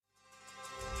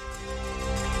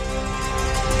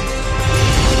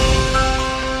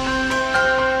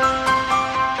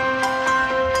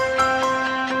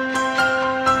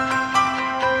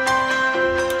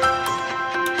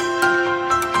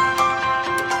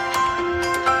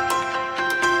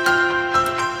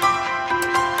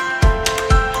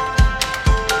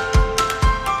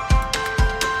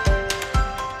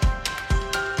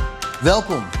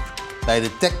Welkom bij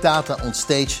de Tech Data on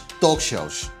Stage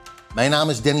talkshows. Mijn naam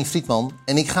is Danny Friedman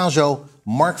en ik ga zo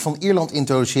Mark van Ierland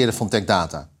introduceren van Tech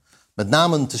Data. Met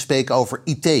name te spreken over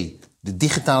IT, de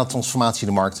digitale transformatie in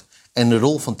de markt en de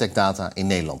rol van Tech Data in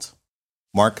Nederland.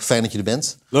 Mark, fijn dat je er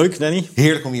bent. Leuk, Danny.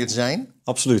 Heerlijk om hier te zijn.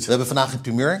 Absoluut. We hebben vandaag een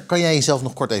primeur. Kan jij jezelf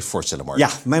nog kort even voorstellen, Mark? Ja,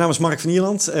 mijn naam is Mark van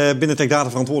Ierland. Binnen Tech Data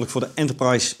verantwoordelijk voor de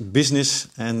enterprise business.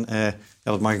 En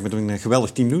dat mag ik met een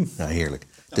geweldig team doen. Ja, heerlijk.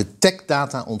 De Tech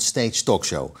Data on Stage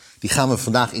talkshow. Die gaan we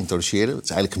vandaag introduceren. Het is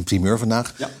eigenlijk een primeur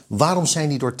vandaag. Ja. Waarom zijn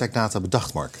die door Tech Data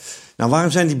bedacht, Mark? Nou,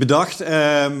 waarom zijn die bedacht? We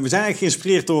zijn eigenlijk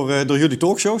geïnspireerd door jullie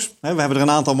talkshows. We hebben er een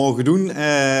aantal mogen doen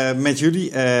met jullie.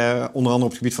 Onder andere op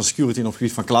het gebied van security en op het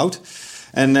gebied van cloud.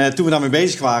 En toen we daarmee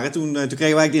bezig waren, toen kregen we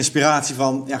eigenlijk de inspiratie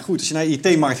van... Ja goed, als je naar de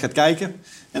IT-markt gaat kijken...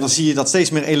 en dan zie je dat steeds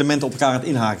meer elementen op elkaar aan het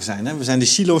inhaken zijn. Hè. We zijn die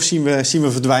silo's zien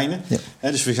we verdwijnen.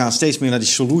 Ja. Dus we gaan steeds meer naar die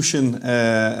solution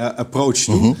approach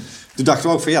toe. Mm-hmm. Toen dachten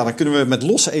we ook van dan kunnen we met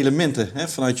losse elementen...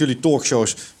 vanuit jullie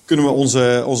talkshows kunnen we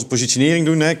onze positionering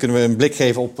doen. Hè. Kunnen we een blik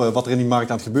geven op wat er in die markt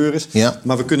aan het gebeuren is. Ja.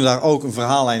 Maar we kunnen daar ook een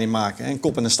verhaallijn in maken. Een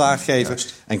kop en een staart geven.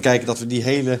 Juist. En kijken dat we die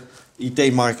hele...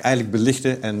 IT-markt eigenlijk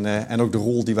belichten en ook de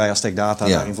rol die wij als Tech Data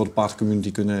daarin voor de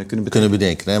partnercommunity kunnen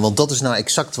bedenken. Hè? Want dat is nou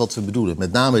exact wat we bedoelen.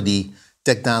 Met name die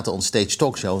Tech Data on Stage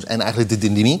talkshows en eigenlijk de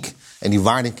dynamiek en die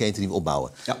waardeketen die we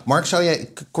opbouwen. Ja. Mark, zou jij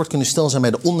kort kunnen stil zijn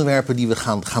bij de onderwerpen die we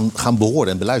gaan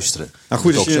behoren en beluisteren? Nou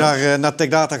goed, als je naar Tech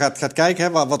Data gaat kijken,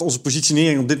 hè, wat onze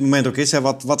positionering op dit moment ook is, hè,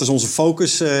 wat is onze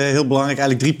focus? Heel belangrijk,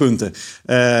 eigenlijk 3 punten.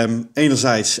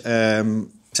 Enerzijds...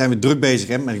 zijn we druk bezig,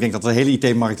 hè? Maar ik denk dat de hele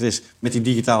IT-markt is met die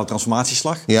digitale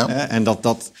transformatieslag. Ja. En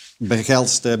dat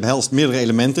behelst meerdere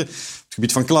elementen. Op het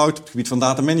gebied van cloud, op het gebied van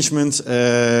data management,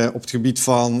 op het gebied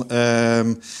van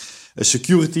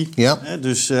security,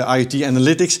 dus IoT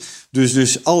analytics.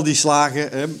 Dus al die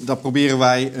slagen, daar proberen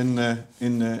wij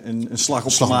een slag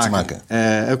op te maken.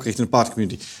 Ook richting de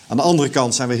partnercommunity. Aan de andere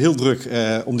kant zijn we heel druk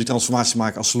om die transformatie te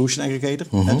maken als solution aggregator.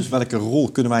 Uh-huh. Dus welke rol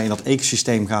kunnen wij in dat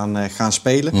ecosysteem gaan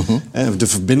spelen? Uh-huh. De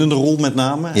verbindende rol met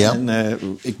name. Ja. En,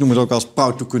 ik noem het ook als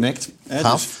proud to connect.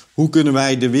 Dus hoe kunnen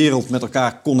wij de wereld met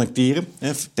elkaar connecteren?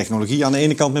 Technologie aan de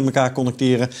ene kant met elkaar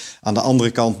connecteren. Aan de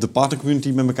andere kant de partnercommunity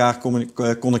met elkaar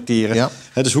connecteren. Ja.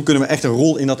 Dus hoe kunnen we echt een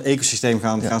rol in dat ecosysteem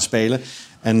gaan spelen?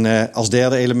 En als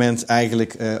derde element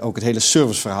eigenlijk ook het hele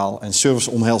serviceverhaal. En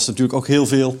service omhelst natuurlijk ook heel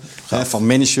veel. Van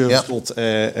managed service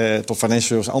tot financial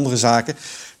service, andere zaken.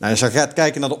 Nou, als je gaat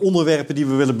kijken naar de onderwerpen die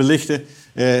we willen belichten...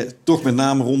 toch met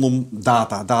name rondom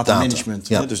data management.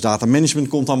 Ja. Dus data management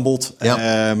komt aan bod.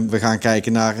 Ja. We gaan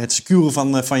kijken naar het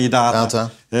securen van je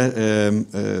data.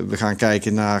 We gaan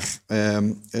kijken naar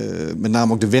met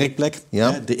name ook de werkplek.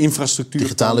 Ja. De infrastructuur.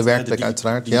 Digitale werkplek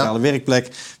uiteraard. Digitale werkplek.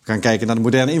 We gaan kijken naar de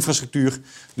moderne infrastructuur.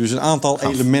 Dus een aantal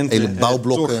elementen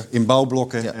in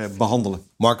bouwblokken behandelen.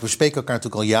 Mark, we spreken elkaar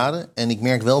natuurlijk al jaren. En ik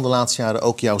merk wel de laatste jaren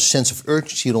ook jouw sense of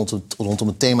urgency rondom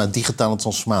het thema digitale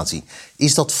transformatie.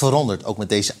 Is dat veranderd ook met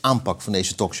deze aanpak van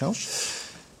deze talkshows?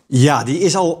 Ja, die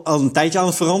is al een tijdje aan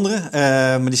het veranderen.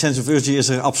 Maar die sense of urgency is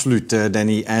er absoluut,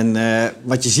 Danny. En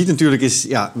wat je ziet natuurlijk is...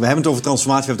 Ja, we hebben het over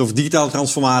transformatie, we hebben het over digitale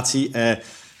transformatie...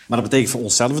 Maar dat betekent voor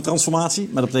onszelf een transformatie.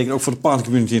 Maar dat betekent ook voor de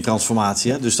partnercommunity een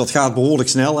transformatie. Hè? Dus dat gaat behoorlijk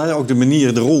snel. Hè? Ook de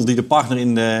manier, de rol die de partner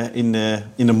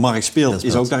in de markt speelt...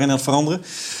 is ook daarin aan het veranderen.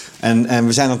 En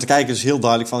we zijn aan het kijken dus heel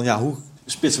duidelijk van... hoe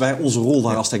spitsen wij onze rol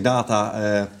daar als Tech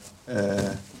Data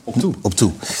op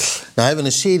toe? Nou hebben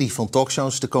we een serie van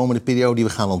talkshows de komende periode die we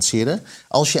gaan lanceren.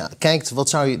 Als je kijkt,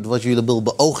 wat jullie willen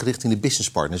beogen richting de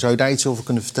business partner... zou je daar iets over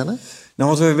kunnen vertellen? Nou,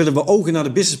 wat we willen beogen naar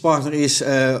de business partner is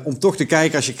om toch te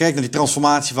kijken... als je kijkt naar die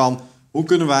transformatie van... hoe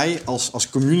kunnen wij als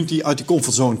community uit die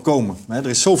comfortzone komen? Er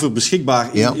is zoveel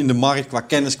beschikbaar in de markt qua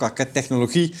kennis, qua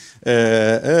technologie...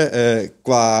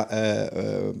 qua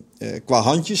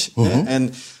handjes. Uh-huh.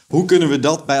 En hoe kunnen we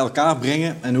dat bij elkaar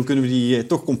brengen? En hoe kunnen we die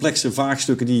toch complexe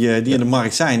vraagstukken die in de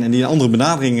markt zijn... en die een andere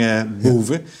benadering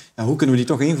behoeven... hoe kunnen we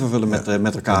die toch invullen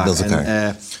met elkaar?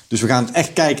 Dus we gaan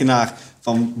echt kijken naar...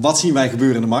 van wat zien wij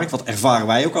gebeuren in de markt? Wat ervaren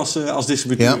wij ook als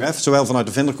distributeur? Ja. Zowel vanuit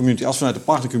de vendor community als vanuit de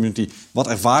partner community. Wat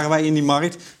ervaren wij in die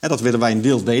markt? Dat willen wij een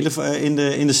deel delen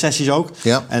in de sessies ook.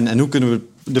 Ja. En hoe kunnen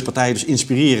we de partijen dus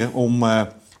inspireren om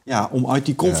uit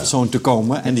die comfortzone te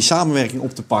komen... en die samenwerking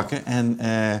op te pakken... en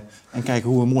kijken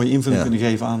hoe we een mooie invulling kunnen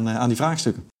geven aan die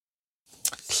vraagstukken.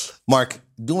 Mark,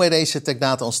 doen wij deze Tech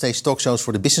Data on Stage talkshows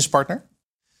voor de business partner?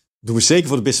 Doen we zeker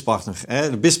voor de business partner. De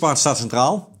business partner staat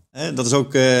centraal... Dat is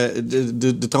ook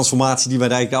de transformatie die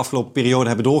wij de afgelopen periode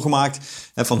hebben doorgemaakt.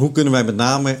 Van hoe kunnen wij met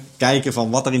name kijken van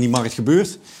wat er in die markt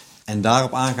gebeurt. En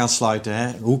daarop aan gaan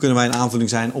sluiten. Hoe kunnen wij een aanvulling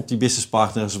zijn op die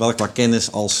businesspartner. Zowel qua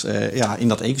kennis als in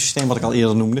dat ecosysteem wat ik al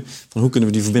eerder noemde. Van hoe kunnen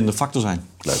we die verbindende factor zijn.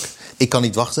 Leuk. Ik kan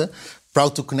niet wachten.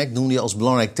 Proud to Connect noemde je als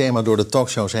belangrijk thema door de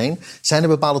talkshows heen. Zijn er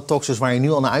bepaalde talkshows waar je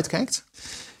nu al naar uitkijkt?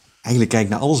 Eigenlijk kijk ik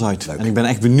naar alles uit. Leuk. En ik ben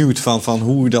echt benieuwd van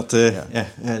hoe dat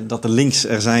de links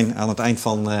er zijn aan het eind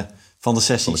van de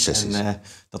sessies. En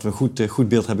dat we een goed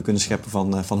beeld hebben kunnen scheppen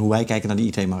van hoe wij kijken naar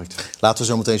die IT-markt. Laten we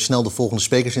zo meteen snel de volgende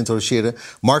sprekers introduceren.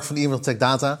 Mark van Ierland, Tech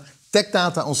Data. Tech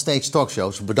Data on Stage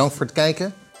Talkshows. Bedankt voor het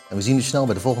kijken. En we zien u snel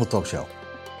bij de volgende talkshow.